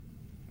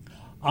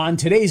On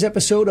today's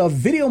episode of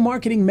Video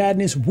Marketing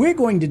Madness, we're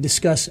going to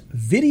discuss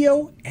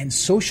video and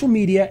social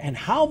media and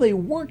how they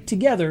work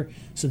together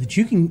so that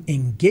you can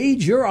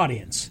engage your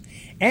audience.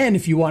 And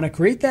if you want to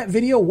create that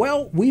video,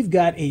 well, we've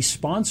got a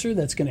sponsor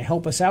that's going to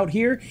help us out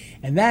here,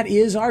 and that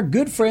is our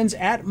good friends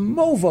at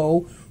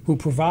Movo, who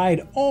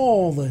provide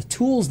all the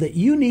tools that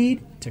you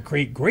need to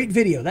create great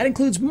video. That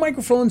includes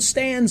microphones,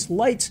 stands,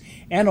 lights,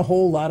 and a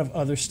whole lot of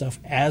other stuff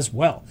as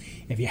well.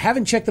 If you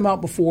haven't checked them out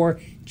before,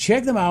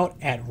 check them out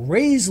at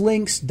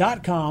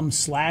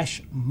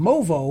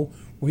raiselinks.com/Movo,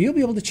 where you'll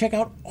be able to check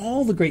out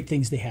all the great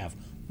things they have.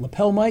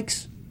 Lapel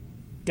mics,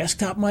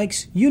 desktop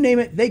mics, you name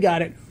it, they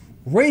got it.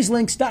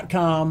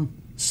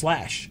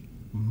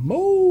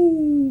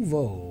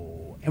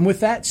 raiselinks.com/Movo. And with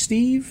that,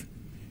 Steve,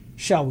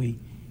 shall we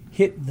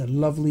hit the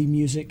lovely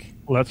music?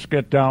 Let's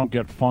get down,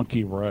 get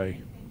funky, Ray.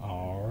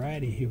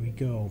 Alrighty, here we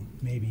go.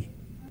 Maybe.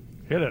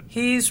 Hit it.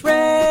 He's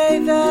Ray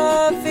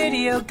the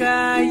video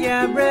guy,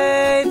 yeah,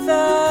 Ray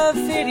the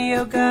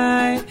video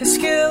guy. His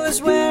skill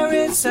is where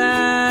it's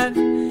at,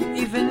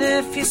 even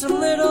if he's a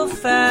little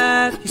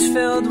fat. He's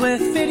filled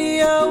with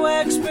video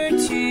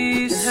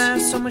expertise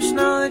and has so much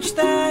knowledge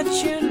that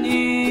you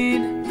need.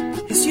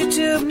 His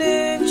YouTube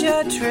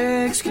ninja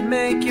tricks can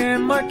make your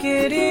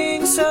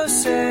marketing so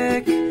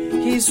sick.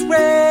 He's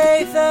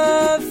Ray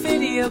the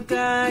video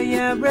guy,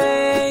 yeah,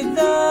 Ray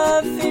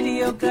the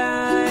video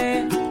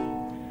guy.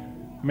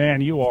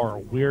 Man, you are a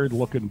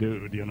weird-looking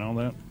dude, you know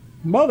that?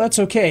 Well, that's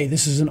okay.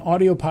 This is an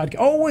audio podcast.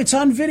 Oh, it's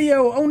on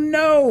video. Oh,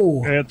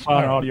 no. It's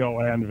on audio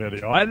and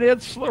video. And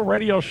it's the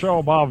radio show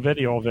about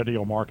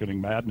video marketing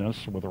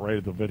madness with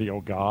Ray the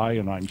video guy,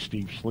 and I'm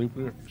Steve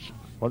Sleeper.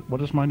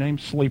 What is my name?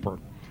 Sleeper.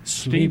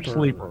 Steve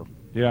Sleeper.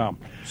 Yeah.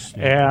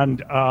 Sleeper.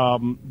 And my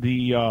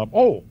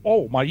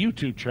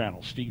YouTube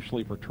channel, Steve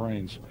Sleeper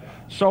Trains.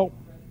 So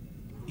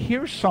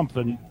here's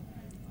something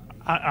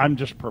I'm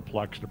just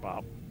perplexed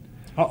about.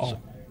 Uh-oh.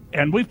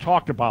 And we've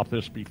talked about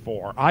this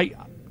before. I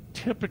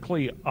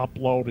typically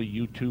upload a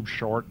YouTube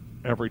short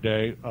every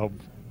day of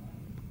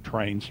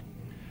trains.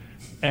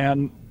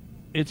 And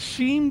it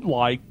seemed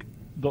like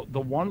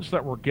the ones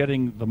that were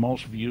getting the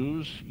most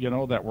views, you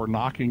know, that were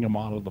knocking them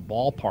out of the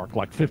ballpark,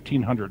 like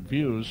 1,500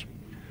 views,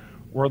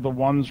 were the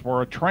ones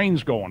where a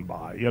train's going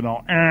by, you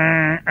know.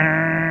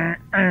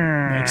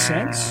 Makes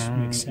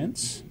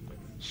sense.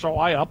 So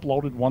I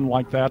uploaded one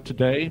like that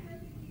today,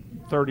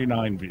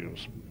 39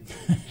 views.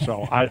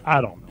 So I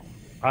don't know.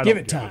 Give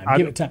it time.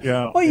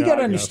 Yeah, well, you got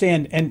to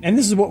understand, and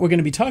this is what we're going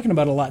to be talking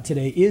about a lot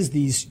today, is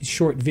these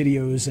short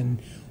videos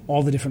and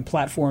all the different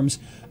platforms.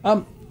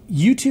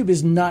 YouTube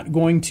is not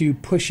going to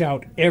push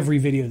out every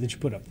video that you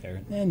put up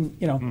there. And,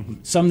 you know,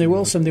 some they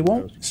will, some they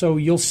won't. So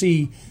you'll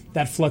see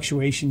that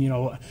fluctuation. You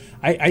know,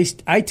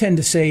 I tend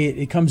to say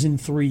it comes in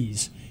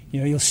threes.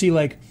 You know, you'll see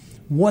like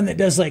one that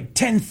does like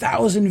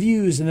 10,000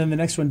 views, and then the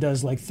next one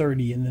does like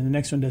 30, and then the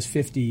next one does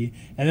 50,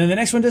 and then the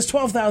next one does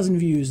 12,000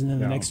 views, and then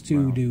the next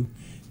two do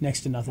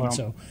next to nothing. Well,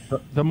 so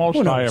the most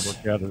I ever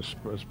get is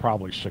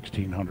probably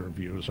 1,600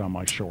 views on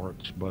my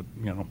shorts. But,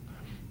 you know,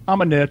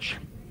 I'm a niche.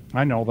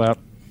 I know that.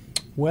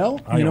 Well,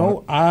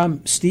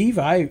 Steve,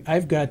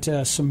 I've got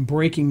some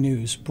breaking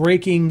news.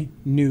 Breaking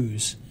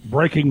news.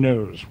 We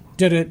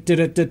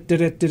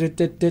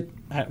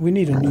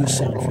need a news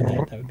sound for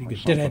that. That would be good.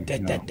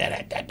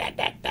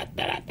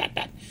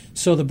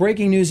 So the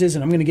breaking news is,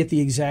 and I'm going to get the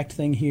exact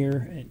thing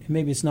here.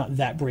 Maybe it's not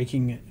that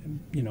breaking,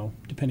 you know,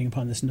 depending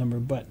upon this number,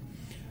 but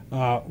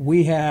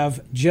we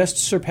have just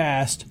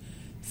surpassed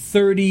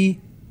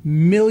 30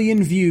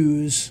 million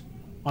views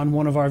on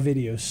one of our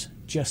videos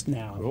just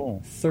now.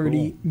 Cool.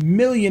 30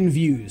 million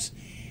views.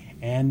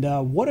 And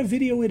what a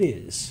video it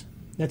is.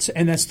 That's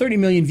 30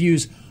 million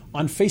views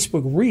on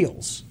Facebook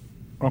Reels.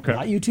 Okay.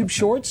 Not YouTube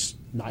Shorts,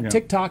 not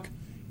TikTok,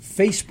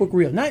 Facebook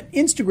Reels. Not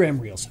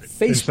Instagram Reels,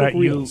 Facebook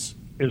Reels.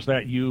 Is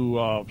that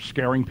you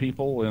scaring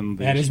people in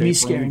the That is me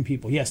scaring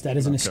people. Yes, that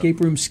is an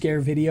escape room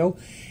scare video.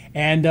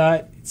 And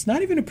it's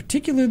not even a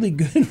particularly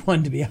good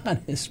one, to be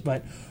honest.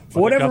 But for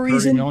whatever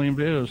reason, 30 million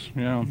views.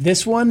 Yeah.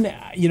 This one,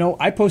 you know,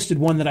 I posted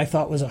one that I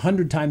thought was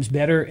 100 times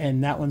better,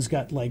 and that one's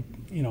got like,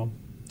 you know,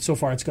 so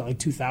far it's got like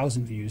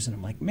 2,000 views. And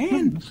I'm like,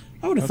 man,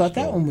 I would have thought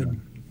that one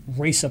would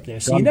race up there.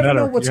 So you never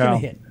know what's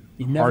going to hit.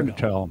 You never know. Hard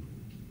to tell.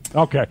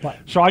 Okay,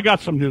 so I got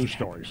some news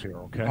stories here,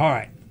 okay? All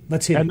right,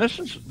 let's hit it. And this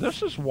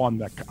is one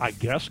that I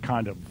guess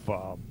kind of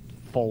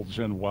folds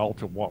in well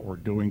to what we're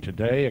doing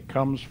today. It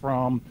comes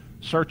from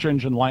Search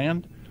Engine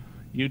Land.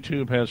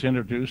 YouTube has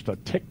introduced a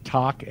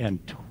TikTok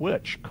and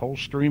Twitch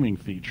co-streaming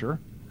feature.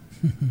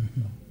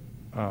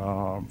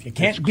 If you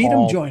can't beat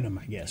them, join them,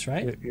 I guess,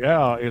 right?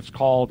 It's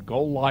called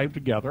Go Live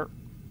Together,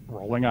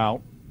 rolling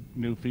out.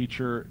 New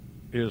feature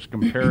is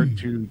compared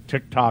to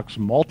TikTok's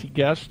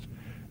multi-guest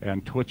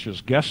and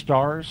Twitch's guest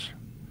stars.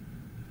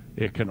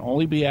 It can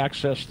only be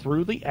accessed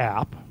through the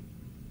app,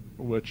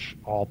 which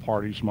all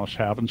parties must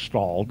have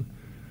installed.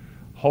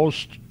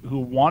 Hosts who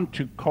want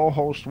to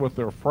co-host with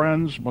their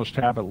friends must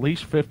have at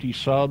least 50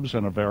 subs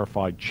and a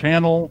verified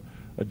channel.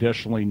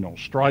 Additionally, no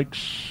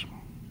strikes.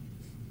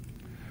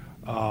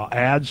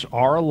 Ads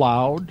are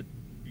allowed.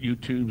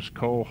 YouTube's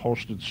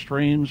co-hosted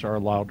streams are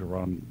allowed to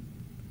run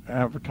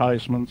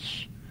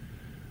advertisements.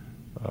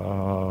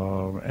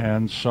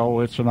 And so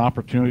it's an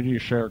opportunity to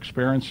share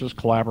experiences,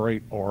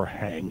 collaborate, or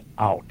hang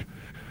out.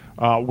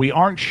 We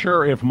aren't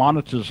sure if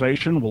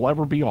monetization will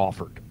ever be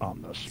offered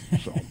on this.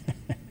 So.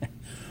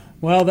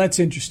 Well, that's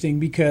interesting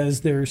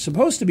because they're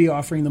supposed to be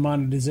offering the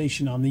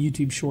monetization on the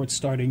YouTube Shorts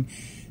starting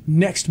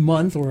next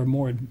month, or a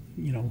more,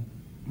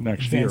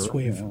 next advanced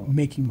way of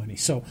making money.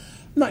 So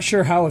I'm not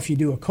sure how, if you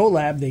do a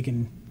collab, they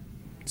can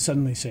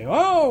suddenly say,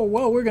 "Oh,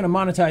 well, we're going to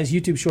monetize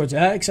YouTube Shorts,"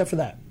 except for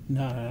that.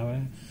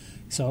 No.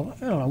 So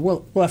I don't know.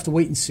 We'll have to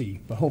wait and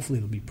see, but hopefully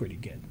it'll be pretty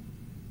good.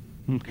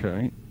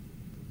 Okay.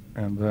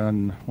 And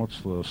then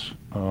what's this?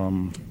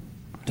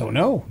 Don't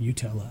know. You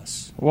tell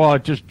us. Well,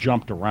 it just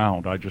jumped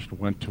around. I just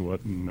went to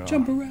it and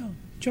jump around.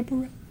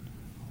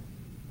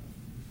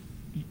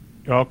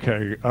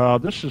 Okay,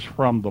 this is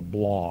from the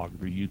blog,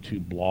 the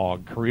YouTube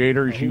blog.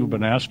 Creators, you've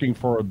been asking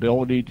for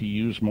ability to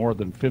use more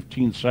than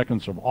 15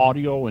 seconds of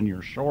audio in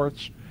your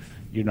shorts.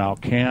 You now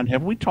can.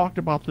 Have we talked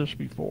about this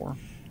before?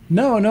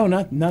 No,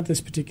 not this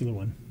particular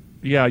one.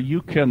 Yeah,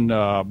 you can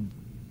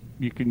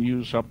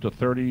use up to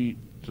 30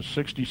 to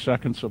 60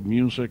 seconds of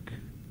music.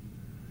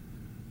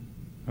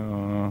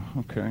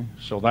 Okay,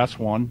 so that's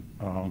one.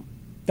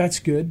 That's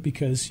good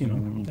because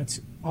that's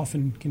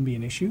often can be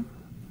an issue.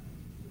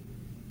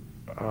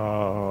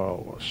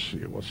 Let's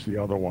see, what's the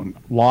other one?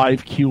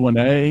 Live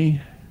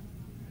Q&A,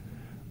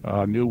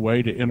 a new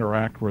way to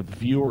interact with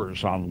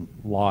viewers on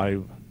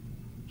live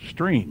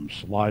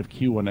streams. Live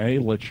Q&A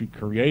lets you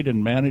create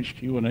and manage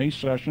Q&A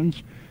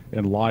sessions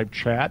and live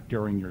chat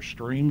during your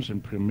streams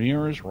and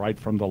premieres right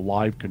from the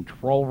live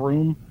control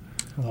room.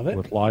 Love it.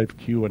 With live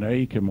Q&A,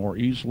 you can more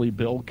easily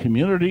build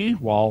community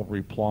while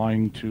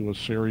replying to a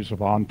series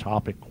of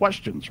on-topic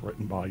questions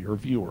written by your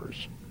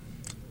viewers.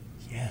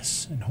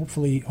 Yes, and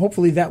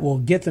hopefully that will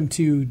get them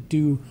to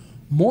do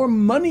more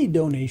money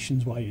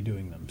donations while you're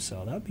doing them.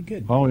 So that would be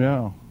good. Oh,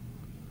 yeah.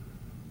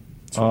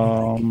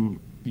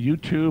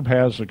 YouTube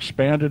has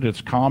expanded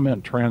its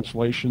comment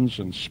translations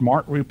and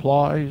smart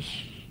replies.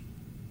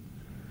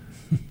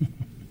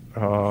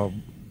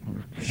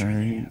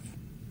 Okay.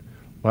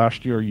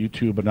 Last year,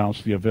 YouTube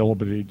announced the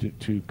availability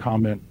to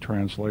comment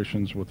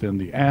translations within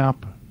the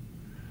app.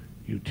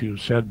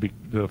 YouTube said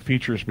the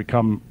features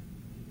become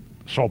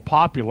so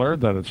popular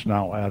that it's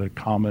now added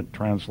comment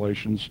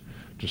translations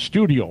to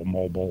Studio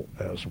Mobile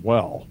as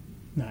well.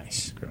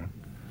 Nice. Okay.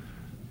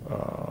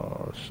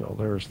 So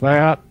there's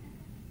that.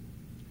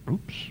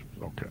 Oops.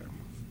 Okay.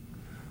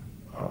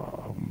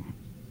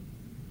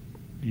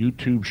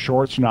 YouTube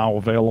Shorts now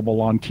available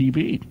on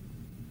TV.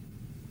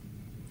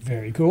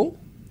 Very cool.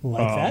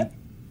 Like that.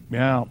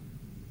 Yeah.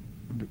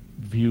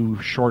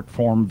 View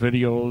short-form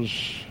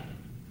videos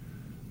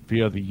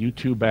via the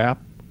YouTube app.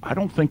 I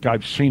don't think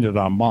I've seen it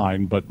on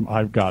mine, but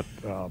I've got...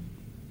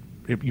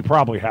 you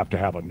probably have to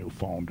have a new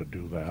phone to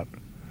do that.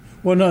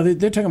 Well, no,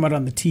 they're talking about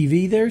on the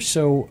TV there,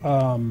 so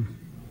I'll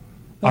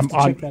have to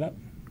check that out.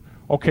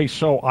 Okay,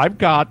 so I've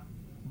got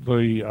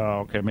the...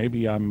 okay,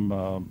 maybe I'm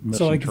misinterpreting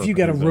So, like, if you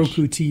got a this.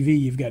 Roku TV,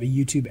 you've got a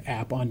YouTube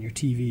app on your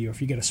TV, or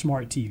if you got a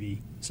smart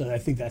TV. So I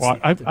think that's... Well,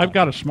 I've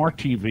got a smart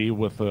TV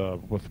with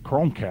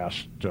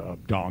Chromecast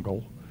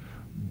dongle,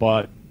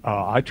 but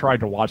I tried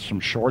to watch some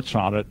shorts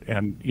on it,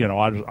 and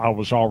I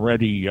was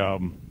already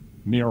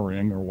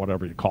mirroring or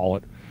whatever you call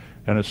it,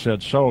 and it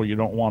said, so you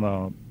don't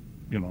want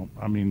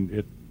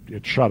to,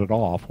 it shut it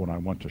off when I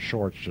went to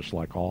shorts, just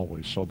like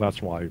always. So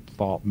that's why I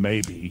thought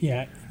maybe.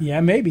 Yeah,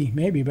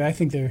 maybe, but I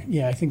think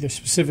they're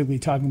specifically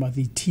talking about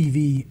the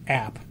TV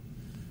app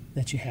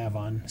that you have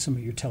on some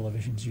of your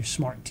televisions, your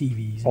smart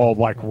TVs. Oh,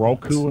 like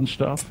Roku and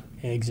stuff.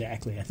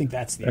 Exactly. I think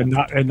that's the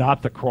and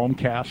not the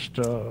Chromecast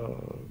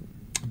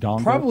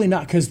dongle. Probably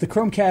not, because the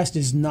Chromecast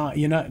is not.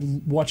 You're not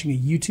watching a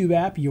YouTube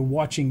app. You're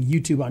watching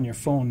YouTube on your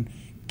phone,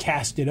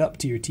 cast it up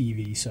to your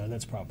TV. So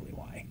that's probably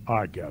why.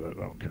 I get it.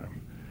 Okay.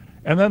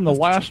 And then the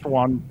last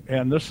one,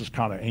 and this is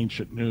kind of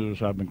ancient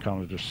news. I've been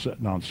kind of just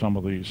sitting on some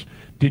of these.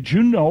 Did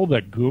you know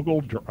that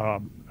Google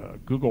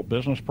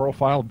Business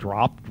Profile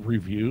dropped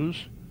reviews?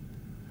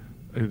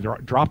 It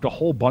dropped a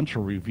whole bunch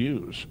of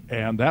reviews,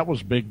 and that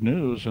was big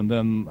news. And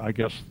then I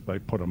guess they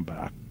put them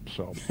back.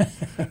 So,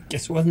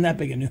 guess it wasn't that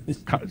big a news.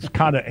 It's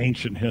kind of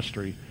ancient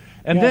history.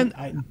 And yeah,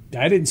 then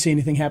I didn't see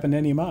anything happen to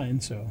any of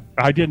mine. So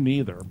I didn't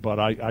either, but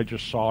I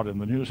just saw it in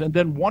the news. And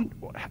then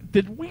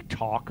did we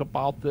talk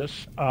about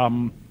this?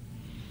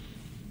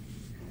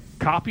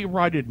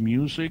 Copyrighted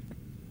music,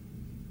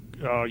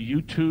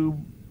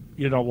 YouTube.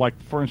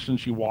 Like, for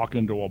instance, you walk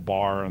into a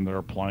bar and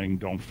they're playing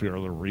 "Don't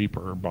Fear the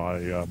Reaper"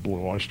 by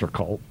Blue Oyster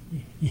Cult,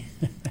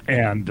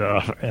 and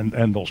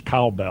those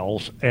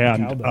cowbells,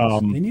 and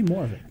they need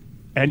more of it.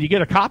 And you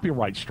get a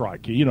copyright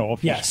strike.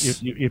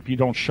 If you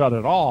don't shut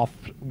it off,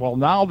 well,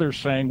 now they're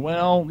saying,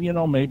 well,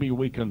 maybe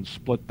we can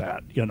split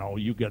that.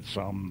 You get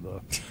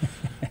some.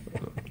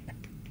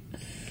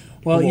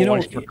 Well, Blue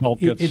Oyster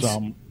Cult gets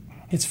some.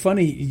 It's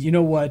funny. You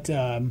know what?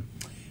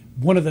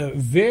 One of the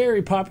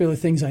very popular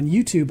things on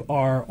YouTube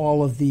are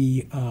all of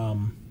the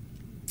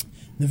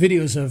the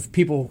videos of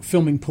people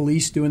filming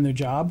police doing their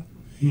job,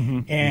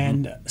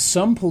 and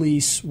some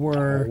police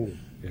were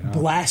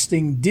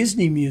blasting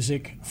Disney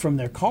music from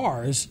their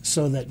cars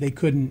so that they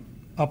couldn't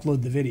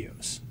upload the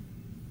videos.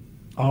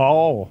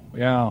 Oh,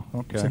 yeah,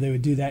 okay. So they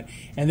would do that,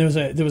 and there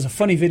was a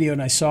funny video,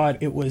 and I saw it.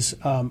 It was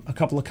a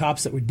couple of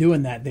cops that were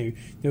doing that. They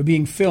were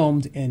being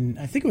filmed in,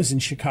 I think it was in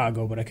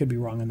Chicago, but I could be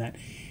wrong on that.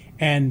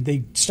 And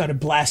they started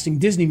blasting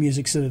Disney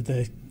music so that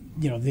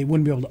they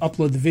wouldn't be able to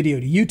upload the video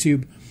to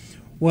YouTube.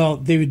 Well,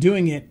 they were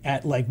doing it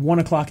at like 1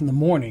 o'clock in the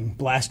morning,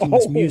 blasting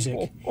this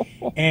music,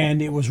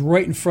 and it was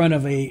right in front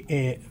of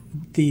the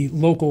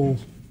local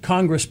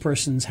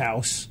congressperson's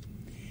house.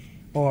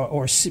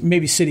 Or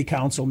maybe city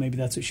council, maybe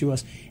that's what she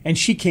was. And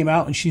she came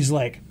out and she's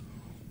like,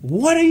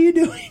 "What are you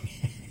doing?"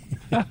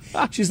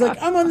 She's like,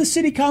 "I'm on the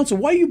city council.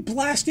 Why are you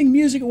blasting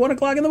music at 1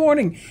 o'clock in the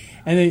morning?"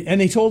 And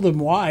they told them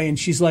why. And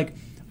she's like,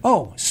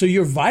 "Oh, so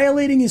you're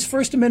violating his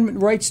First Amendment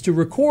rights to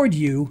record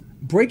you,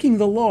 breaking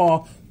the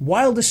law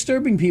while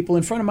disturbing people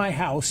in front of my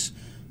house."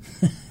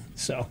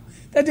 So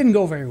that didn't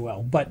go very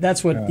well. But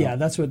that's what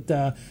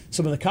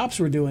some of the cops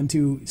were doing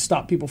to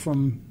stop people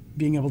from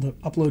being able to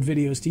upload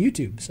videos to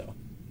YouTube. So.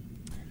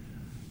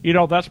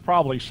 That's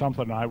probably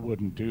something I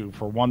wouldn't do.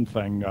 For one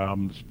thing,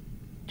 it's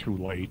too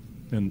late,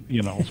 and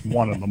it's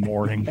 1 in the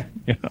morning,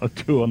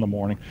 2 in the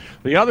morning.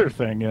 The other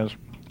thing is,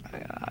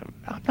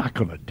 I'm not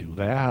going to do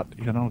that.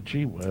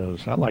 Gee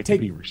whiz, I like to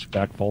be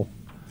respectful.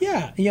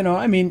 Yeah,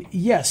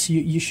 yes,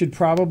 you should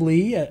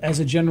probably, as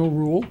a general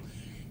rule,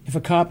 if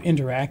a cop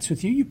interacts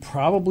with you, you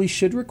probably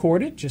should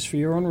record it just for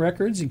your own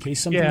records in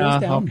case something goes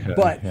down. Okay,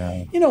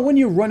 but when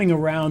you're running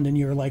around and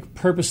you're like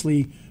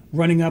purposely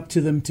running up to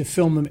them to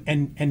film them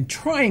and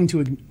trying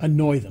to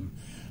annoy them.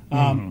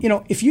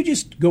 If you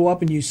just go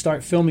up and you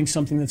start filming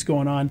something that's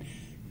going on,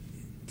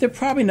 they're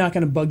probably not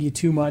going to bug you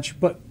too much.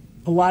 But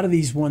a lot of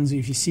these ones,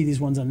 if you see these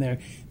ones on there,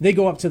 they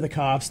go up to the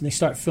cops and they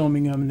start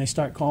filming them and they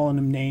start calling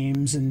them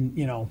names and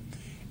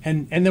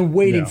they're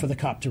waiting for the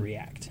cop to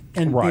react.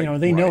 And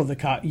they know the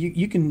cop.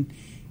 You can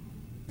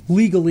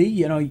legally,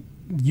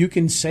 you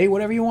can say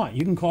whatever you want.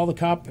 You can call the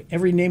cop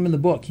every name in the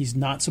book. He's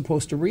not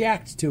supposed to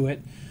react to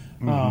it.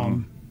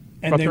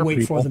 And they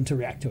wait for them to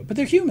react to it. But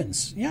they're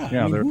humans. Yeah,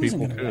 who isn't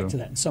going to react to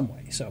that in some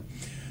way? So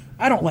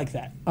I don't like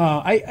that.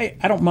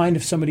 I don't mind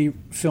if somebody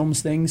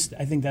films things.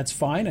 I think that's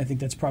fine. I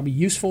think that's probably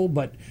useful.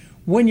 But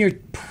when you're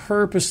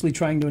purposely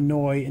trying to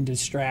annoy and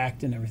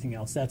distract and everything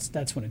else,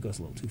 that's when it goes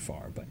a little too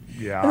far. But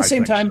at the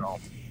same time,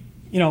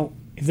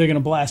 if they're going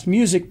to blast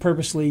music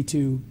purposely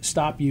to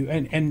stop you,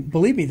 and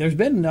believe me, there's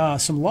been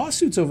some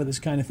lawsuits over this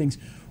kind of things.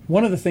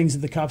 One of the things that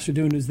the cops are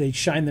doing is they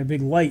shine their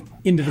big light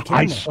into the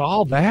camera. I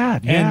saw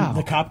that, yeah. And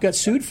the cop got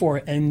sued for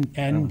it,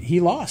 and he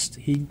lost.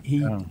 He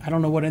I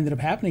don't know what ended up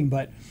happening,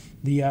 but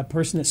the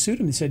person that sued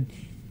him, he said,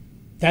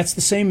 that's the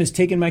same as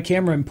taking my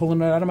camera and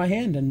pulling it out of my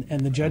hand,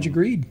 and the judge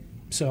agreed.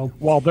 So, it's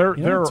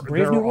a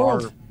brave new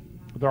world.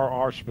 There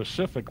are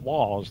specific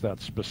laws that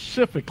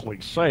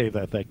specifically say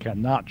that they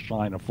cannot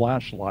shine a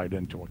flashlight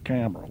into a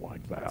camera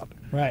like that.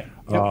 Right.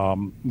 Yep.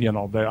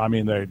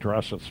 They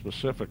address it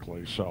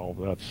specifically. So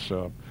that's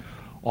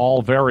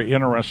all very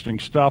interesting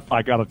stuff.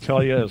 I got to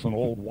tell you, as an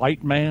old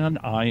white man,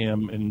 I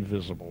am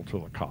invisible to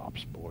the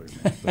cops,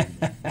 believe me.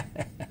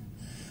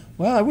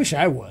 Well, I wish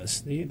I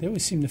was. They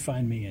always seem to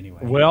find me anyway.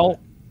 Well,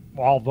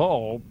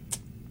 although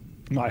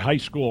my high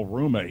school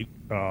roommate,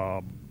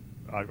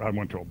 I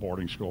went to a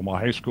boarding school. My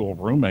high school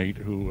roommate,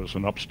 who was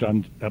an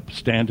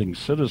upstanding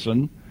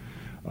citizen,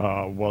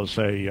 was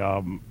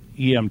a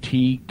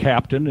EMT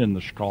captain in the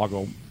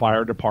Chicago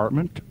Fire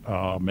Department,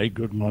 made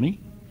good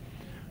money,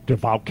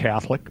 devout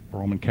Catholic,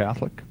 Roman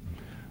Catholic,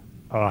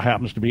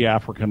 happens to be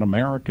African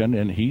American,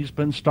 and he's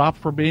been stopped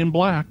for being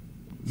black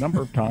a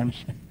number of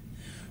times.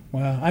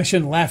 Well, I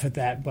shouldn't laugh at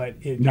that, but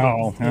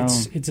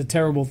it's a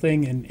terrible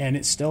thing, and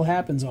it still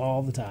happens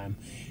all the time.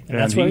 And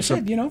that's what I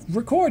said.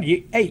 Record.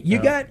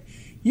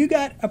 You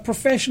got a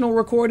professional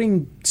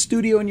recording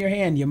studio in your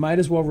hand. You might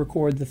as well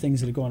record the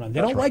things that are going on.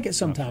 They don't like it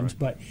sometimes,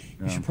 but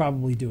you should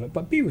probably do it.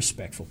 But be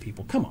respectful,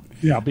 people. Come on.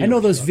 Yeah, I know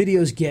those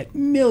videos get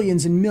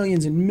millions and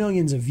millions and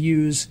millions of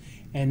views,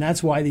 and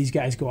that's why these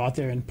guys go out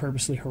there and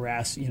purposely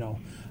harass.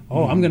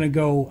 I'm going to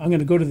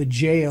go to the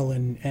jail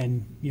and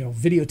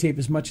videotape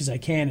as much as I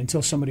can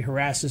until somebody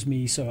harasses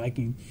me, so I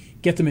can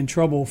get them in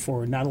trouble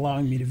for not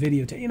allowing me to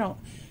videotape.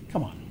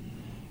 Come on.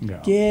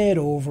 Yeah. Get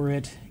over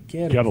it.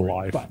 Get a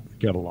life.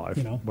 Get a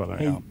life.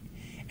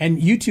 And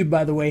YouTube,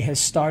 by the way, has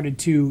started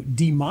to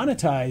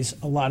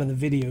demonetize a lot of the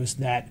videos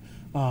that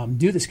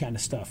do this kind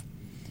of stuff.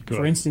 Good.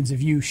 For instance,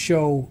 if you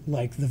show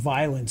like the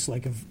violence, they'll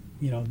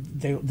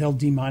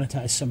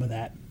demonetize some of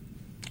that.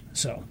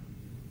 So,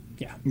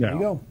 there you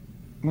go.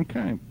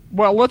 Okay.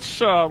 Well,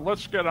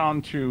 let's get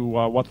on to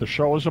what the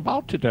show is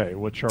about today,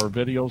 which are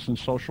videos and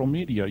social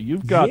media.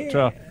 You've got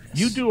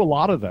you do a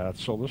lot of that,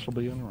 so this will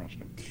be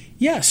interesting.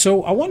 Yeah,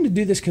 so I wanted to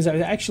do this because I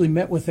actually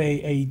met with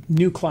a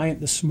new client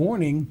this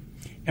morning,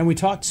 and we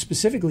talked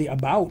specifically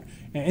about,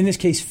 in this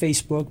case,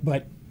 Facebook,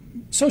 but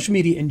social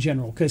media in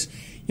general. Because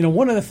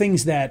one of the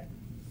things that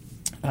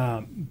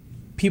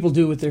people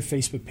do with their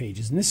Facebook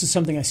pages, and this is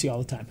something I see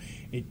all the time.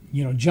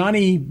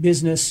 Johnny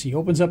Business, he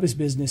opens up his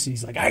business, and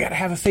he's like, I got to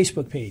have a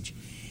Facebook page.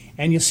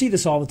 And you'll see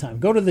this all the time.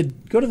 Go to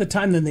the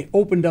time then they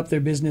opened up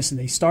their business and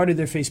they started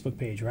their Facebook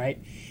page, right?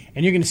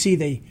 And you're going to see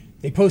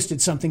they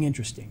posted something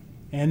interesting.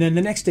 And then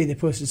the next day they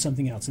posted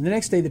something else. And the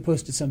next day they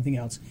posted something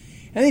else.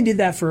 And they did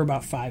that for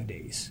about 5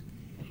 days.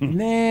 And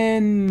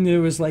then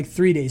there was like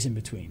 3 days in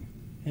between.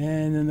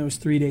 And then there was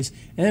 3 days.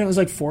 And then it was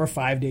like 4 or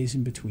 5 days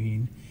in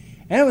between.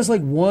 And it was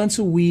like once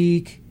a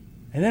week.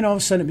 And then all of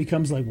a sudden it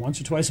becomes like once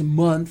or twice a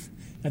month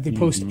that they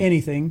post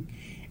anything.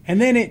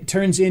 And then it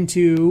turns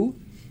into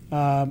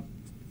a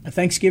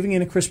Thanksgiving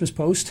and a Christmas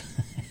post.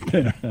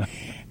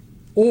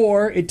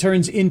 Or it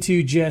turns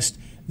into just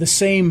the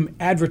same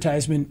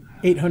advertisement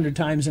 800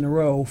 times in a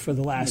row for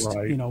the last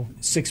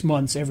 6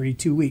 months, every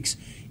 2 weeks.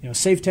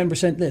 Save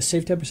 10% this,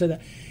 save 10%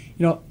 that.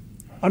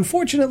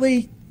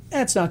 Unfortunately,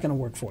 that's not going to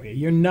work for you.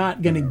 You're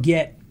not going to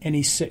get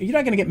you're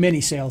not going to get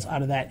many sales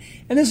out of that.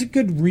 And there's a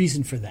good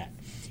reason for that.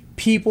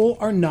 People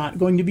are not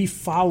going to be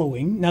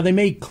following. Now, they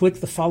may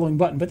click the following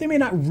button, but they may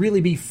not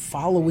really be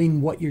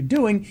following what you're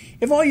doing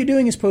if all you're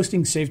doing is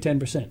posting save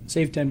 10%,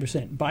 save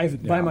 10%,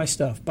 buy my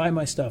stuff, buy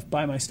my stuff,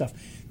 buy my stuff.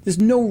 There's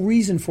no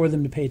reason for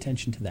them to pay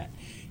attention to that.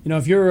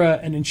 If you're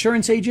an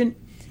insurance agent,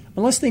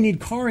 unless they need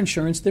car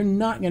insurance, they're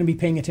not going to be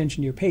paying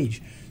attention to your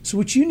page. So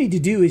what you need to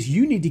do is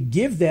you need to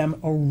give them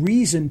a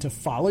reason to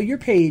follow your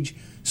page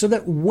so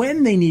that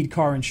when they need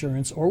car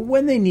insurance or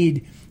when they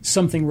need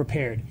something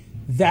repaired,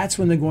 that's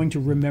when they're going to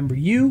remember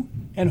you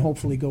and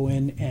hopefully go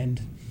in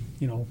and,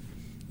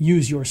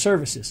 use your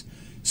services.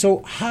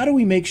 So how do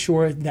we make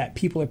sure that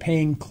people are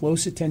paying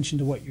close attention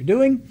to what you're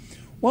doing?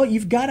 Well,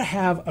 you've got to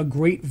have a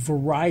great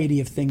variety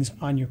of things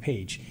on your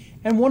page.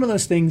 And one of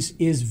those things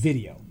is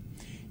video.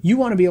 You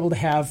want to be able to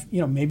have,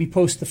 maybe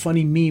post the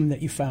funny meme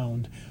that you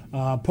found,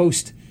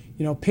 post,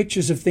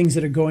 pictures of things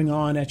that are going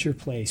on at your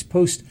place,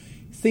 post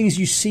things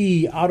you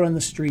see out on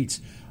the streets.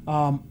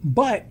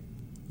 But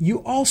you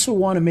also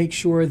want to make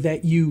sure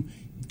that you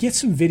get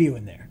some video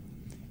in there.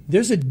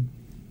 There's a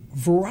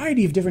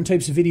variety of different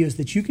types of videos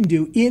that you can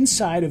do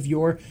inside of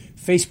your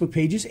Facebook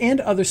pages and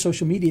other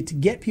social media to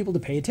get people to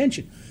pay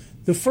attention.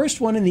 The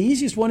first one and the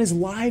easiest one is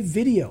live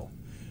video.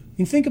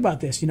 And think about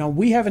this.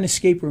 We have an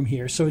escape room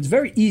here, so it's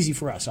very easy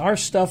for us. Our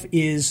stuff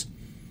is,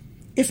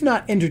 if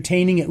not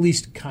entertaining, at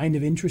least kind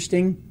of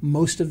interesting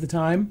most of the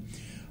time.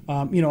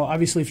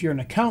 Obviously, if you're an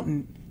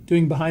accountant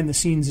doing behind the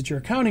scenes at your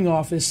accounting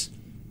office,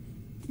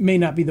 may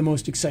not be the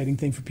most exciting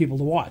thing for people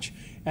to watch.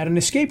 At an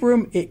escape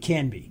room, it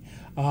can be.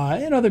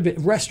 In other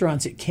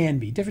restaurants, it can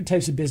be. Different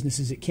types of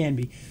businesses, it can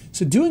be.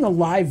 So doing a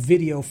live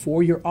video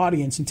for your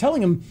audience and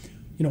telling them,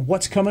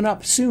 what's coming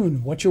up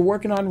soon, what you're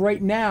working on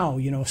right now,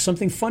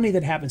 something funny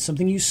that happened,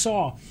 something you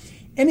saw,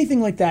 anything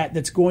like that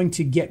that's going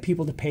to get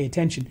people to pay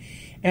attention.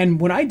 And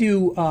when I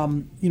do,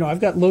 I've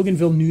got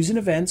Loganville News and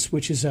Events,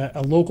 which is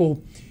a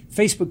local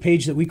Facebook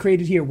page that we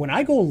created here. When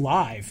I go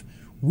live,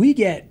 we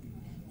get,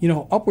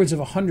 upwards of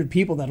 100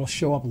 people that'll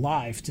show up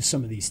live to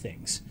some of these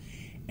things.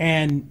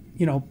 And,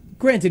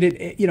 granted,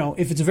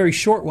 if it's a very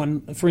short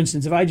one, for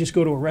instance, if I just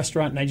go to a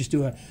restaurant and I just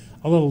do a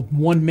little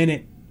 1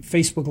 minute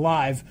Facebook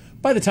Live,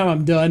 by the time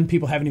I'm done,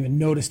 people haven't even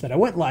noticed that I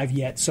went live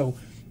yet, so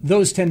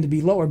those tend to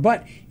be lower.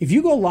 But if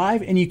you go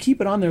live and you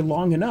keep it on there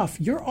long enough,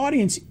 your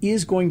audience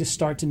is going to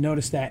start to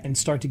notice that and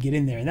start to get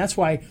in there. And that's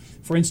why,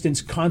 for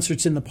instance,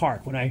 concerts in the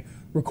park, when I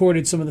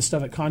recorded some of the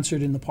stuff at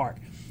Concert in the Park,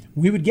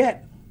 we would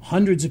get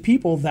hundreds of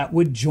people that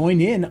would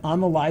join in on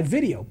the live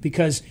video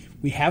because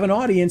we have an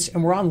audience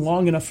and we're on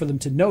long enough for them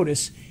to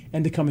notice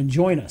and to come and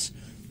join us.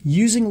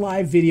 Using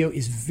live video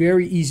is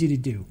very easy to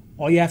do.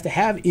 All you have to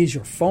have is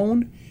your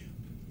phone,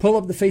 pull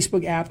up the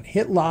Facebook app,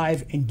 hit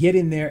live, and get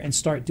in there and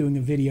start doing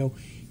a video.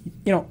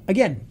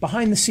 Again,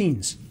 behind the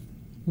scenes,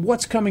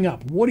 what's coming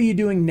up? What are you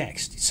doing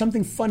next?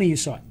 Something funny you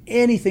saw,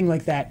 anything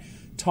like that,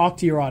 talk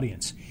to your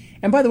audience.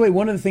 And by the way,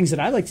 one of the things that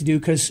I like to do,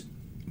 because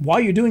while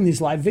you're doing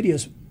these live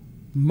videos,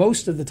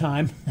 most of the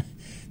time,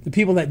 the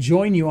people that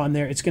join you on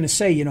there, it's going to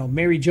say,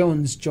 Mary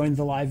Jones joined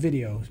the live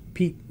video,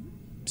 Pete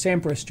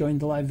Sampras joined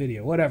the live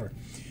video, whatever.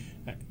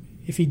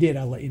 If he did,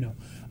 I'll let you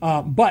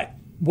know. But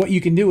what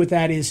you can do with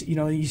that is,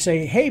 you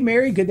say, hey,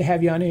 Mary, good to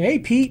have you on here. Hey,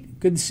 Pete,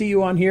 good to see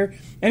you on here.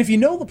 And if you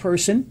know the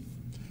person,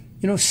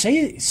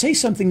 say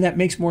something that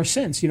makes more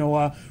sense.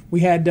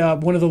 We had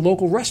one of the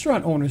local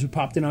restaurant owners who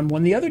popped in on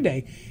one the other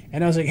day.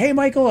 And I was like, hey,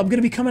 Michael, I'm going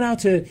to be coming out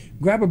to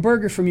grab a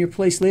burger from your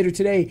place later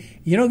today.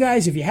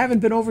 Guys, if you haven't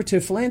been over to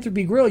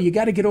Philanthropy Grill, you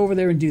got to get over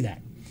there and do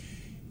that.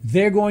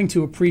 They're going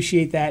to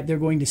appreciate that. They're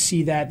going to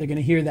see that. They're going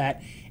to hear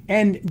that.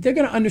 And they're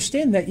going to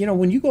understand that,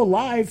 when you go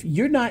live,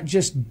 you're not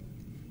just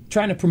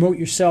trying to promote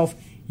yourself.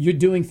 You're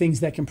doing things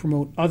that can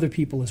promote other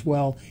people as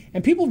well.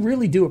 And people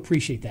really do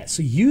appreciate that.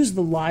 So use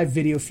the live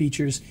video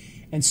features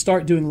and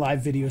start doing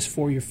live videos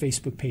for your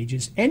Facebook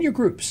pages and your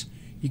groups.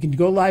 You can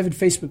go live in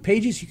Facebook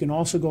pages. You can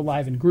also go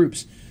live in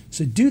groups.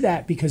 So do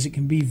that because it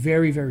can be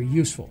very, very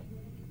useful.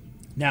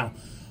 Now,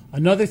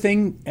 another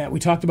thing we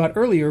talked about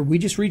earlier, we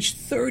just reached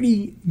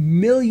 30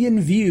 million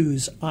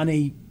views on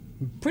a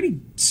Pretty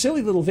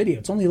silly little video.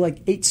 It's only like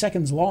 8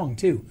 seconds long,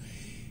 too.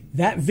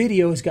 That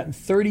video has gotten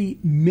 30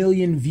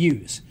 million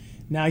views.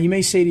 Now, you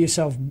may say to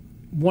yourself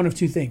one of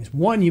two things.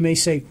 One, you may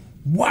say,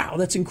 wow,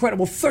 that's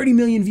incredible. 30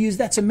 million views,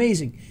 that's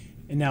amazing.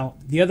 And now,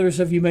 the others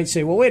of you might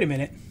say, well, wait a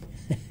minute.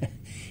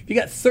 If you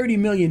got 30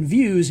 million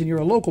views and you're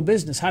a local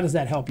business, how does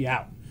that help you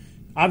out?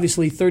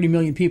 Obviously, 30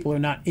 million people are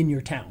not in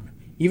your town.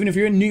 Even if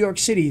you're in New York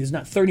City, there's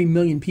not 30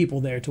 million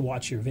people there to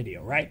watch your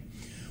video, right?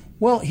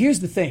 Well, here's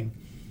the thing.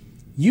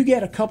 You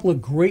get a couple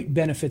of great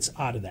benefits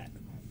out of that.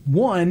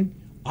 One,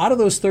 out of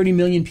those 30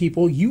 million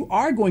people, you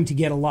are going to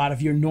get a lot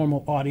of your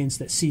normal audience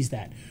that sees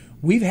that.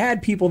 We've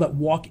had people that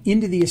walk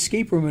into the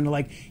escape room and are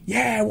like,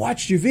 yeah, I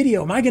watched your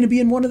video. Am I going to be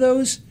in one of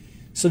those?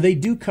 So they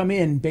do come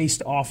in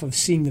based off of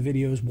seeing the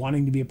videos,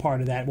 wanting to be a part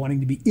of that,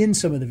 wanting to be in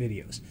some of the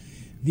videos.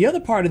 The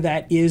other part of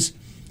that is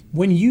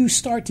when you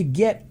start to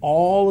get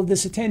all of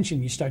this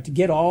attention, you start to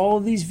get all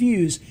of these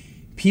views,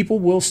 people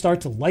will start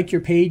to like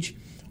your page.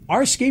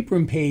 Our escape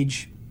room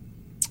page,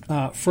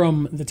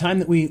 from the time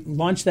that we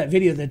launched that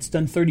video that's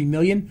done 30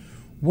 million,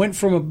 went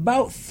from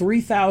about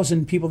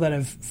 3,000 people that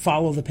have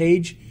followed the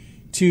page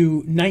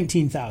to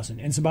 19,000,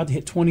 and it's about to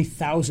hit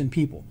 20,000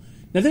 people.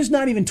 Now, there's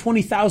not even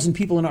 20,000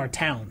 people in our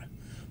town,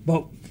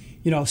 but,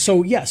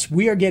 so yes,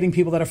 we are getting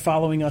people that are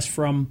following us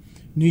from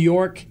New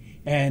York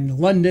and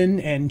London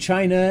and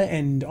China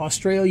and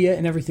Australia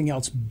and everything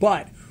else,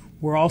 but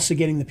we're also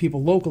getting the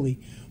people locally.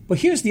 But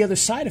here's the other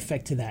side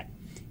effect to that.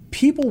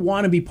 People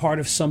want to be part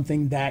of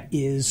something that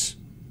is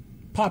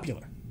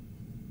popular,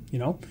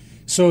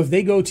 So if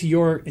they go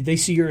to they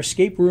see your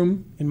escape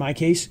room, in my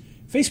case,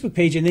 Facebook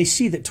page, and they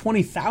see that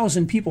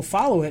 20,000 people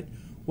follow it,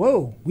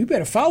 whoa, we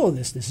better follow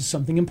this. This is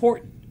something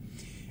important.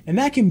 And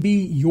that can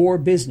be your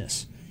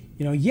business.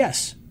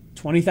 Yes,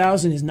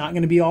 20,000 is not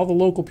going to be all the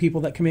local people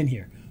that come in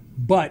here,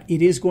 but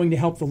it is going to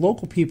help the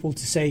local people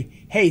to say,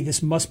 hey,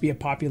 this must be a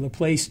popular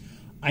place.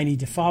 I need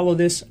to follow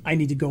this. I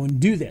need to go and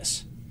do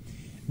this.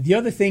 The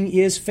other thing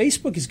is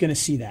Facebook is going to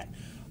see that.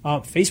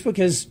 Facebook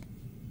has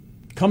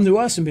come to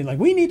us and been like,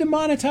 we need to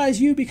monetize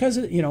you because,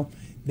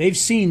 they've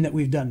seen that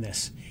we've done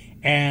this.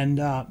 And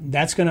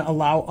that's going to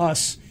allow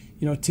us,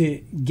 to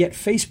get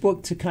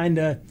Facebook to kind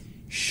of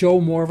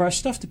show more of our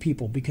stuff to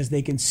people because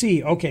they can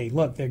see, okay,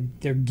 look,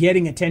 they're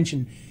getting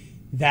attention.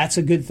 That's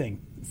a good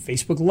thing.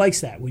 Facebook likes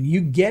that. When you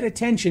get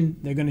attention,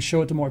 they're going to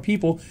show it to more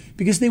people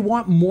because they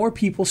want more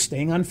people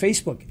staying on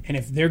Facebook. And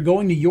if they're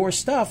going to your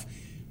stuff,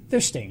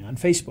 they're staying on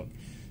Facebook.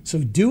 So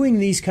doing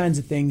these kinds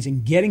of things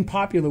and getting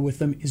popular with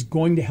them is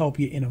going to help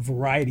you in a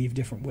variety of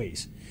different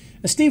ways.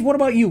 Now, Steve, what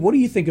about you? What do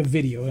you think of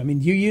video? I mean,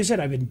 do you use it?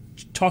 I've been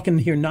talking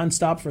here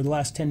nonstop for the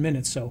last 10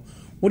 minutes. So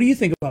what do you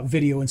think about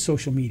video and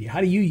social media?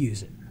 How do you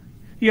use it?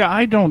 Yeah,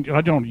 I don't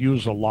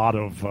use a lot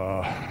of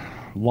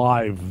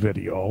live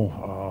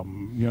video.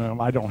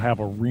 I don't have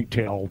a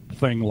retail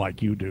thing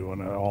like you do,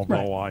 and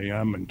although I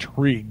am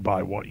intrigued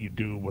by what you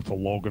do with the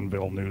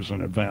Loganville News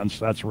and Events,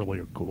 that's really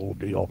a cool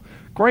deal.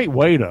 Great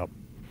way to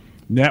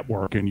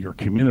network in your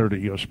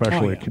community,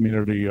 especially a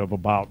community of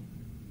about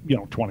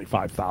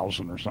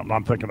 25,000 or something.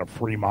 I'm thinking of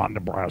Fremont,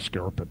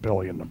 Nebraska, or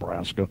Papillion,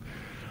 Nebraska.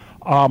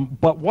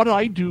 But what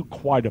I do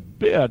quite a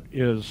bit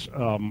is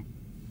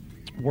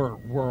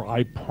where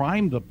I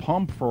prime the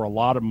pump for a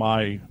lot of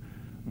my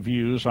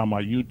views on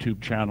my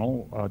YouTube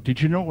channel.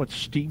 Did you know it's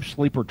Steve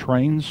Sleeper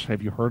Trains?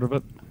 Have you heard of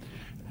it?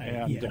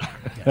 And,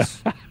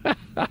 yes.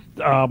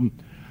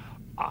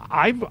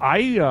 I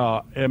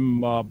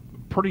am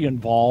pretty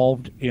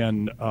involved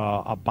in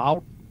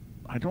about,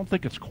 I don't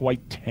think it's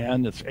quite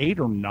 10, it's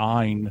 8 or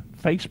 9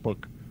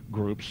 Facebook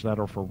groups that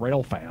are for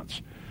rail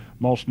fans,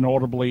 most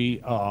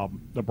notably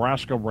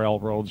Nebraska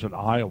Railroads and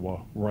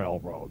Iowa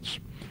Railroads.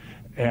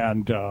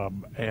 And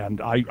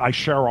I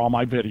share all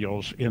my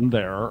videos in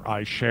there.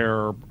 I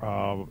share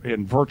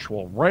in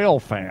Virtual Rail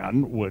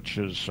Fan, which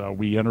is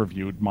we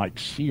interviewed Mike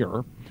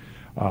Sear,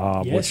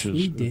 yes, which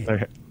is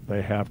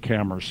they have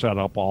cameras set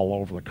up all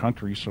over the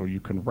country so you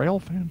can rail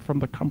fan from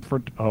the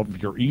comfort of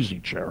your easy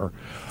chair.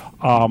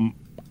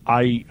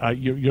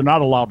 You're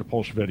not allowed to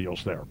post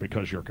videos there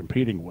because you're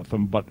competing with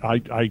them, but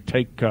I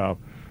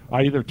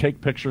either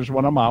take pictures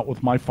when I'm out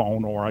with my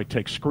phone or I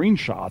take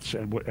screenshots,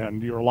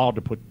 and you're allowed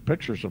to put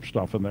pictures of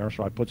stuff in there,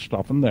 so I put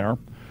stuff in there.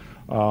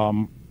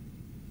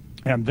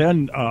 And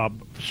then,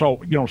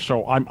 so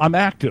I'm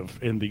active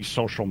in these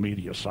social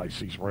media sites,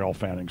 these rail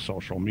fanning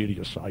social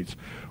media sites,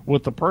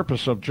 with the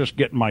purpose of just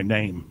getting my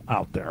name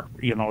out there.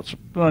 It's an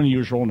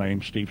unusual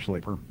name, Steve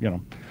Sleeper,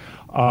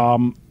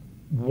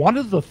 One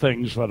of the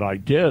things that I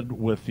did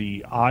with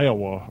the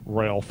Iowa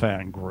Rail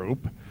Fan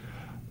Group,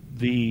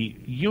 the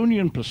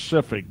Union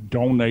Pacific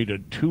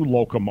donated 2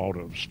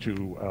 locomotives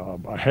to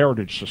a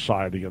heritage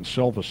society in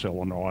Silvis,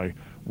 Illinois,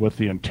 with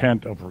the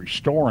intent of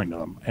restoring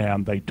them,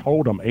 and they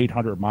towed them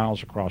 800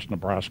 miles across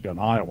Nebraska and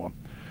Iowa.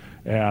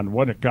 And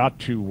when it got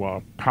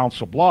to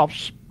Council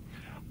Bluffs,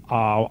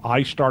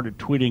 I started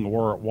tweeting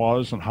where it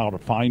was and how to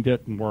find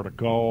it and where to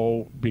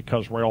go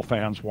because rail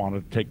fans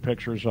wanted to take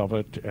pictures of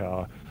it,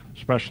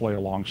 especially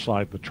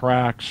alongside the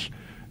tracks.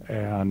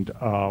 And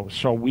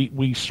so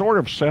we sort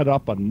of set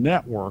up a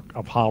network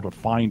of how to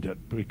find it,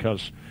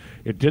 because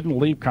it didn't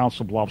leave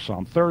Council Bluffs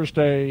on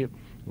Thursday. It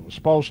was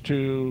supposed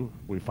to.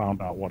 We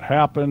found out what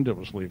happened. It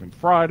was leaving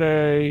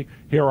Friday.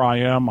 Here I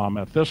am. I'm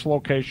at this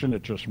location.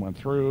 It just went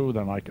through.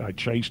 Then I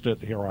chased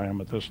it. Here I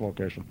am at this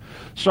location.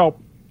 So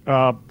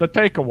the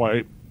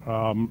takeaway,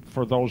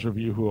 for those of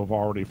you who have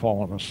already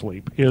fallen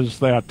asleep, is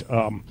that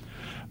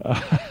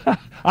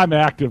I'm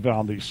active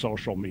on these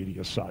social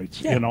media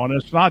sites, and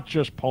it's not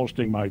just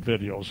posting my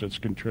videos. It's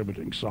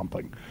contributing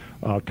something,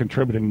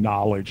 contributing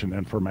knowledge and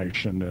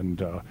information,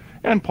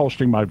 and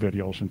posting my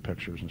videos and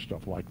pictures and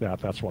stuff like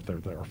that. That's what they're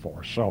there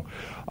for. So,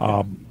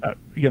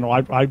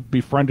 I've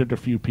befriended a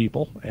few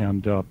people,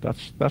 and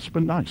that's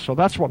been nice. So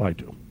that's what I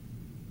do.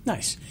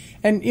 Nice.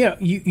 And,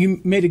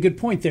 you made a good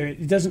point there.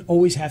 It doesn't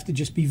always have to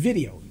just be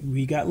video.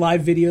 We got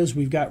live videos.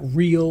 We've got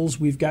reels.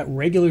 We've got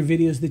regular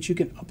videos that you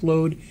can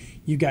upload.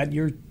 You got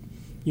your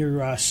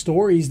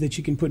stories that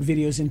you can put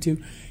videos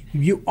into.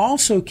 You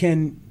also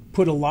can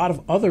put a lot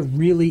of other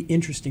really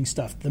interesting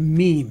stuff, the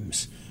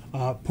memes,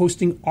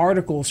 posting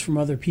articles from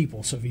other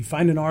people. So if you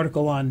find an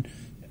article on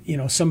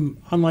some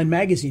online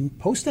magazine,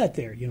 post that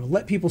there.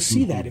 Let people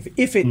see that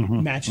if it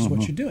matches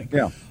what you're doing.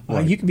 Yeah,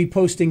 right. You could be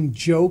posting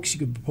jokes. You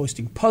could be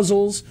posting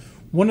puzzles.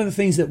 One of the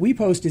things that we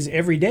post is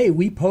every day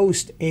we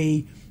post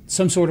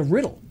some sort of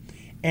riddle,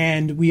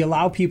 and we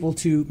allow people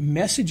to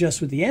message us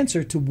with the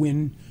answer to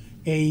win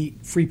a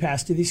free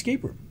pass to the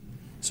escape room.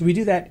 So we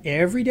do that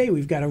every day.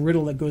 We've got a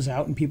riddle that goes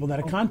out and people that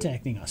are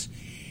contacting us.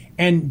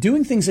 And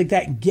doing things like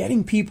that,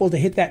 getting people to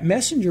hit that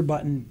messenger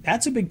button,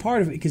 that's a big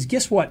part of it, because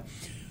guess what?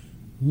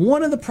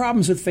 One of the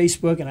problems with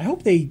Facebook, and I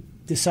hope they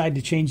decide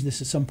to change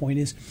this at some point,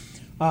 is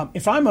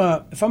if I'm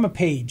a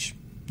page,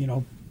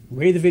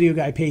 Ray the Video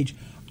Guy page,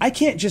 I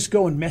can't just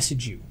go and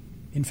message you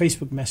in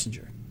Facebook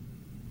Messenger.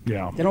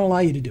 Yeah. They don't allow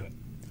you to do it.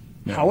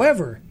 Yeah.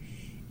 However,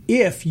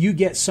 if you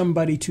get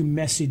somebody to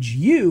message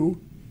you,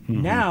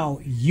 now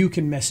you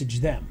can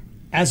message them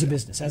as a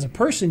business. As a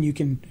person, you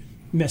can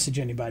message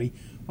anybody,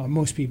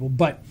 most people.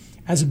 But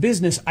as a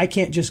business, I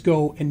can't just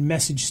go and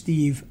message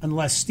Steve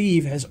unless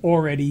Steve has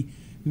already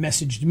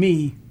messaged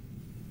me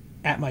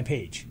at my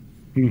page.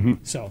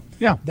 So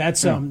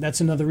that's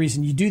another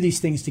reason you do these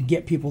things, to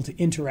get people to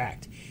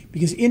interact,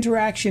 because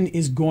interaction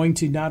is going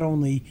to not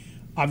only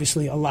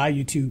obviously allow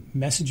you to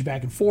message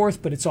back and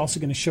forth, but it's also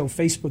going to show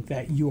Facebook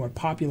that you are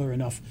popular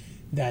enough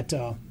that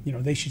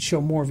they should show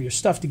more of your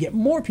stuff to get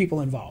more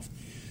people involved.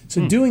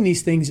 So doing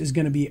these things is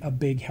going to be a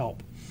big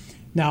help.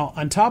 Now,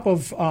 on top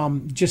of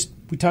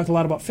we talked a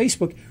lot about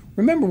Facebook.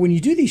 Remember, when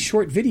you do these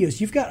short videos,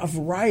 you've got a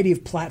variety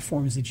of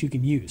platforms that you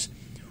can use.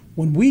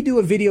 When we do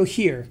a video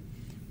here,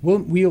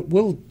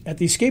 we'll at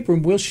the escape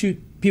room, we'll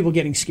shoot people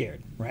getting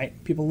scared,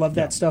 right? People love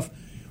that stuff.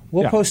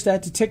 We'll post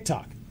that to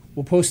TikTok.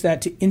 We'll post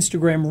that to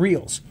Instagram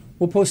Reels.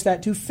 We'll post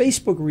that to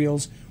Facebook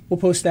Reels. We'll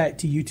post that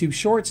to YouTube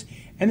Shorts.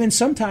 And then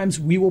sometimes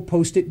we will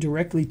post it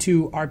directly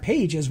to our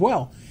page as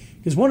well.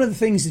 Because one of the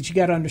things that you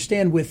got to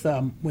understand with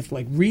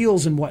like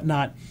Reels and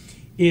whatnot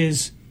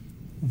is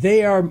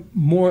they're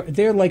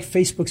like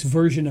Facebook's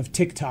version of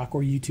TikTok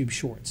or YouTube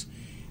Shorts.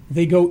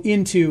 They go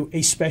into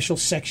a special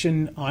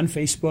section on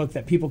Facebook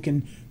that people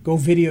can go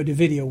video to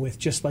video with,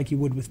 just like you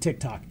would with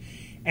TikTok.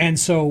 And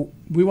so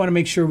we want to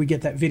make sure we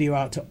get that video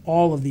out to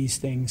all of these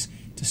things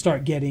to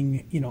start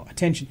getting,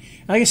 attention.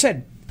 And like I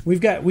said, we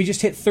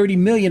just hit 30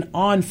 million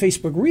on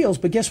Facebook Reels,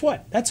 but guess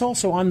what? That's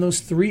also on those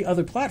 3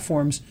 other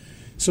platforms.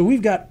 So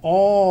we've got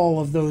all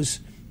of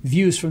those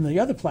views from the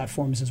other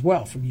platforms as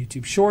well, from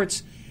YouTube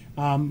Shorts.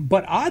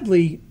 But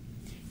oddly,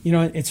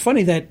 it's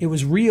funny that it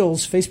was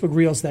Reels, Facebook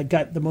Reels, that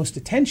got the most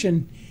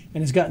attention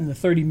and has gotten the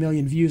 30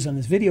 million views on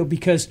this video,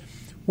 because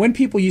when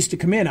people used to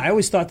come in, I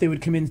always thought they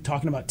would come in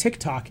talking about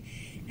TikTok.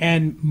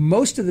 And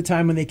most of the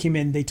time when they came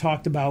in, they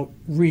talked about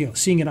Reels,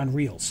 seeing it on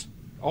Reels.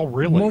 Oh,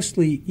 really?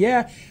 Mostly,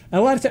 yeah. And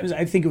a lot of times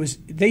I think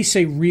they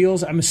say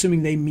Reels. I'm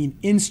assuming they mean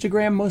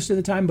Instagram most of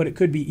the time, but it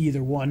could be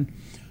either one.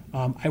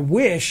 I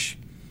wish,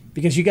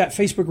 because you got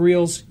Facebook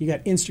Reels, you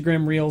got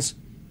Instagram Reels,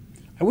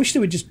 I wish they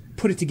would just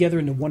put it together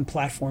into one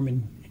platform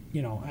and,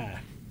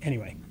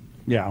 anyway.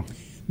 Yeah.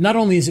 Not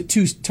only is it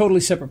 2 totally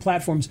separate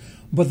platforms,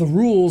 but the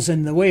rules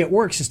and the way it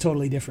works is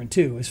totally different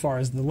too, as far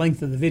as the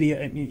length of the video.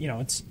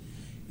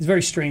 It's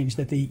very strange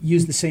that they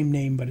use the same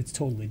name, but it's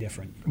totally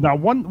different. Now,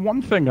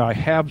 one thing I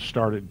have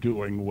started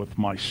doing with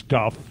my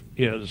stuff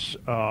is,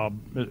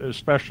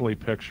 especially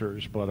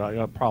pictures, but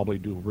I probably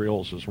do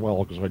Reels as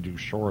well because I do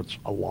Shorts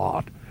a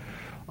lot,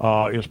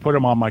 is put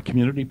them on my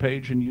community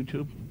page in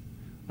YouTube.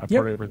 I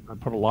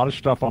put a lot of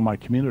stuff on my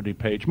community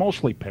page,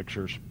 mostly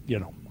pictures,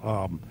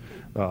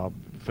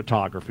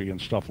 photography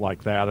and stuff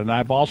like that. And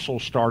I've also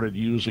started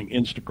using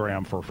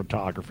Instagram for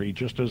photography,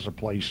 just as a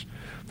place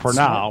for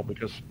now,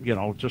 because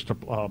just a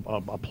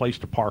place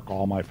to park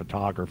all my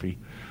photography.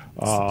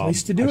 It's the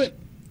place to do it.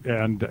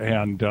 And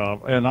I'm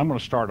going to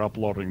start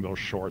uploading those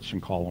shorts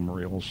and call them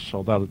Reels.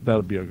 So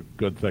that'll be a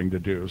good thing to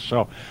do.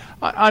 So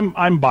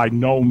I'm by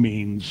no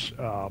means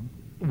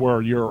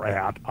where you're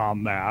at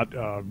on that.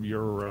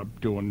 You're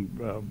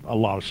doing a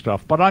lot of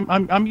stuff, but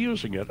I'm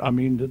using it. I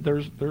mean,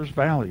 there's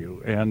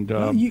value, and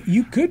well,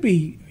 you could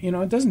be.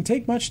 It doesn't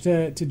take much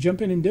to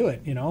jump in and do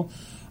it.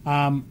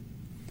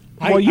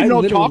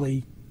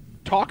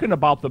 Talking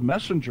about the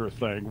messenger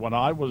thing, when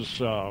I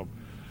was out,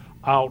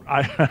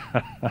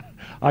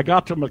 I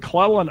got to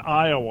McClellan,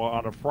 Iowa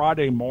on a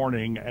Friday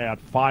morning at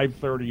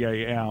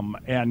 5:30 a.m.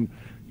 and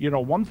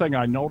one thing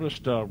I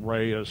noticed,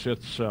 Ray, is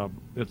it's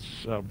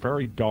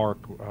very dark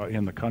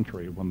in the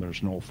country when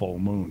there's no full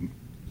moon,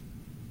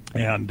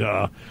 and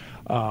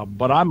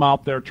but I'm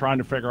out there trying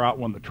to figure out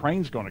when the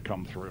train's going to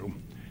come through.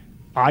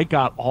 I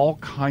got all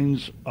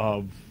kinds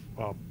of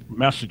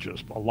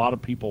messages. A lot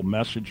of people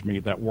messaged me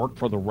that worked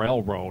for the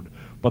railroad,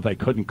 but they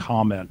couldn't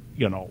comment.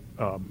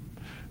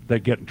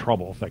 They'd get in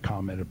trouble if they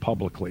commented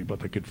publicly, but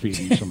they could feed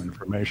me some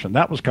information.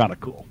 That was kind of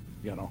cool,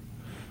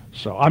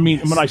 So, I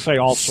mean, when I say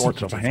all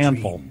sorts of, a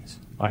handful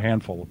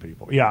of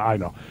people. Yeah, I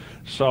know.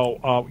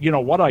 So,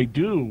 what I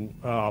do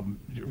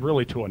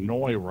really to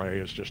annoy Ray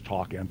is just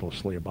talk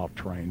endlessly about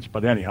trains.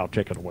 But anyhow,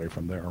 take it away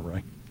from there,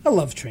 Ray. I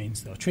love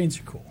trains, though. Trains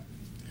are cool.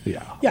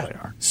 Yeah, they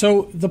are.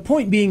 So the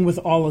point being with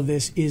all of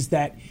this is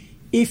that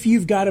if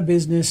you've got a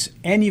business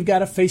and you've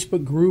got a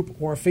Facebook group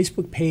or a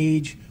Facebook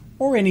page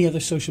or any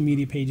other social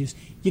media pages,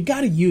 you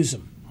got to use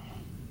them.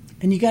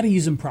 And you got to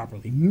use them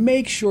properly.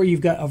 Make sure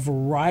you've got a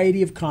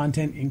variety of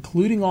content,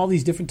 including all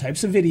these different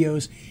types of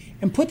videos,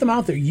 and put them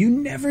out there. You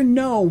never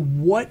know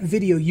what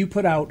video you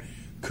put out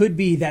could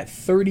be that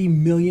 30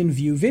 million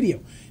view video.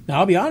 Now,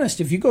 I'll be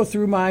honest, if you go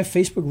through my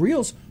Facebook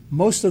Reels,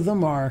 most of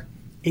them are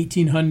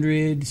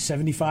 1,800,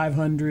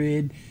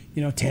 7,500,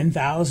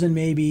 10,000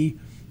 maybe,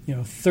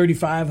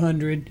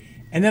 3,500.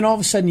 And then all of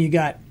a sudden you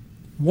got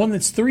one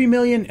that's 3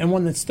 million and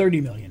one that's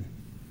 30 million.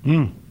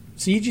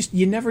 So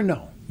you never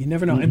know. You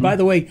never know. Mm-hmm. And by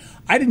the way,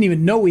 I didn't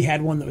even know we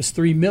had one that was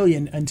 3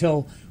 million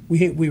until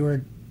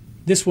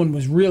this one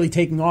was really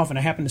taking off, and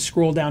I happened to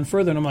scroll down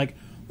further, and I'm like,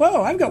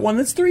 whoa, I've got one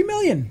that's 3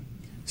 million.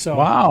 So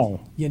wow.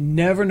 You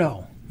never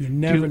know. You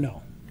never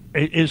know.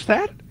 Is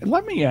that,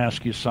 let me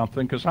ask you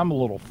something, because I'm a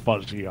little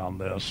fuzzy on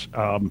this.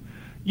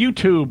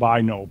 YouTube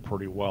I know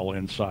pretty well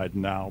inside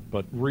and out,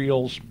 but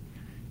Reels,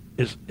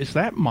 is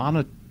that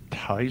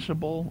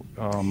monetizable?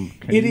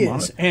 It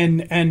is.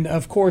 And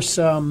of course,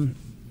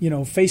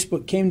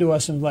 Facebook came to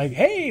us and was like,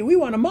 hey, we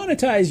want to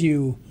monetize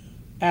you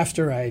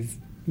after I've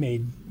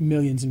made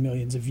millions and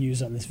millions of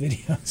views on this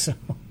video. So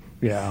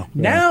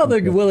now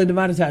they're willing to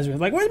monetize me.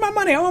 Like, where's my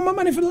money? I want my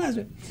money for the last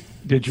bit.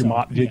 Did you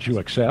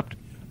accept?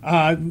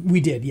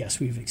 We did. Yes,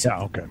 we've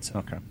accepted. Yeah,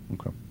 okay.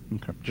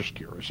 Just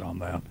curious on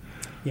that.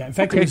 Yeah, in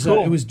fact, it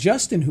was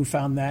Justin who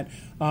found that.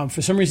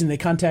 For some reason, they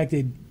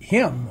contacted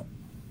him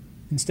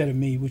instead of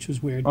me, which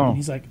was weird. Oh. And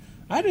he's like,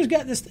 I just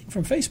got this thing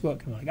from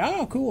Facebook. I'm like,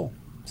 oh, cool.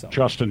 So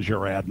Justin's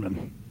your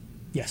admin.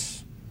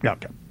 Yes. Yeah,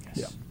 okay.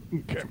 Yes. Yeah.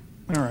 Okay.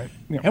 All right.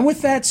 Yeah. And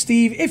with that,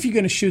 Steve, if you're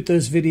going to shoot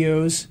those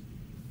videos,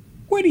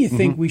 where do you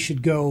think we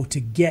should go to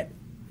get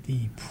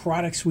the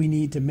products we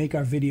need to make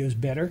our videos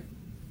better?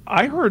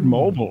 I heard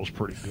Movo's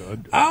pretty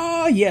good.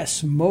 Ah,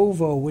 yes,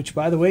 Movo, which,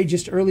 by the way,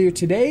 just earlier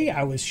today,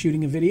 I was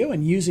shooting a video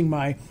and using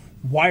my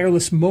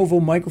wireless Movo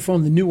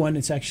microphone, the new one.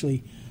 It's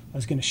actually, I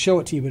was going to show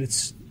it to you, but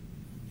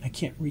I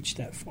can't reach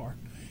that far.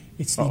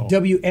 It's the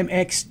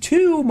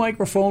WMX2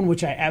 microphone,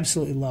 which I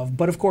absolutely love.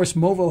 But, of course,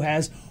 Movo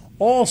has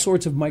all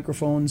sorts of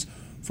microphones,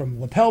 from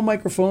lapel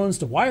microphones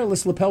to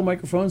wireless lapel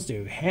microphones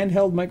to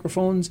handheld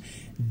microphones,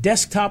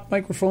 desktop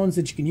microphones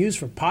that you can use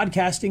for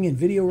podcasting and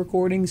video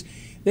recordings.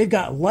 They've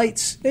got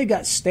lights, they've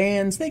got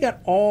stands, they got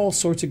all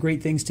sorts of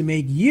great things to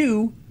make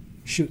you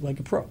shoot like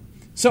a pro.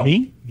 So,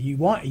 me? You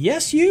want,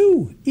 yes,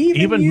 you.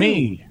 Even you.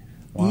 Me.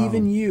 Wow.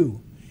 Even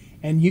you.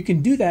 And you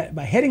can do that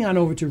by heading on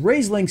over to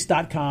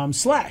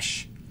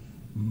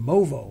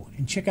raiselinks.com/Movo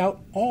and check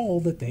out all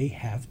that they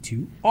have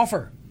to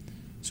offer.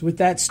 So with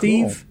that,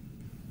 Steve,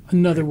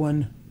 another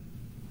one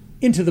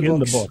into the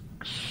books.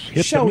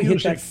 Shall we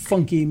hit that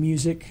funky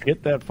music?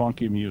 Hit that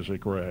funky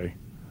music, Ray.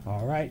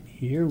 All right,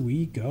 here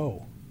we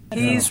go.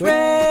 He's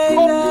Ray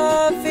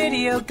the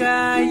video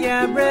guy,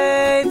 yeah,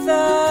 Ray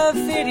the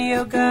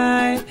video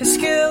guy. His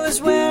skill is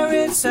where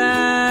it's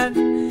at,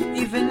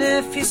 even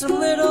if he's a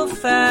little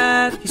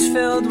fat. He's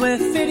filled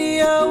with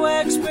video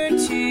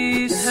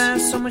expertise and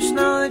has so much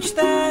knowledge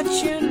that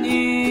you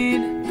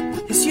need.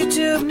 His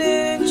YouTube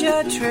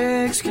ninja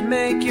tricks can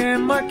make your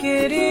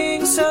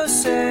marketing so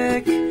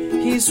sick.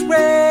 He's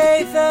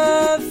Ray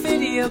the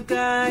video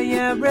guy,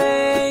 yeah,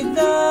 Ray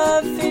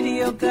the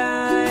video guy.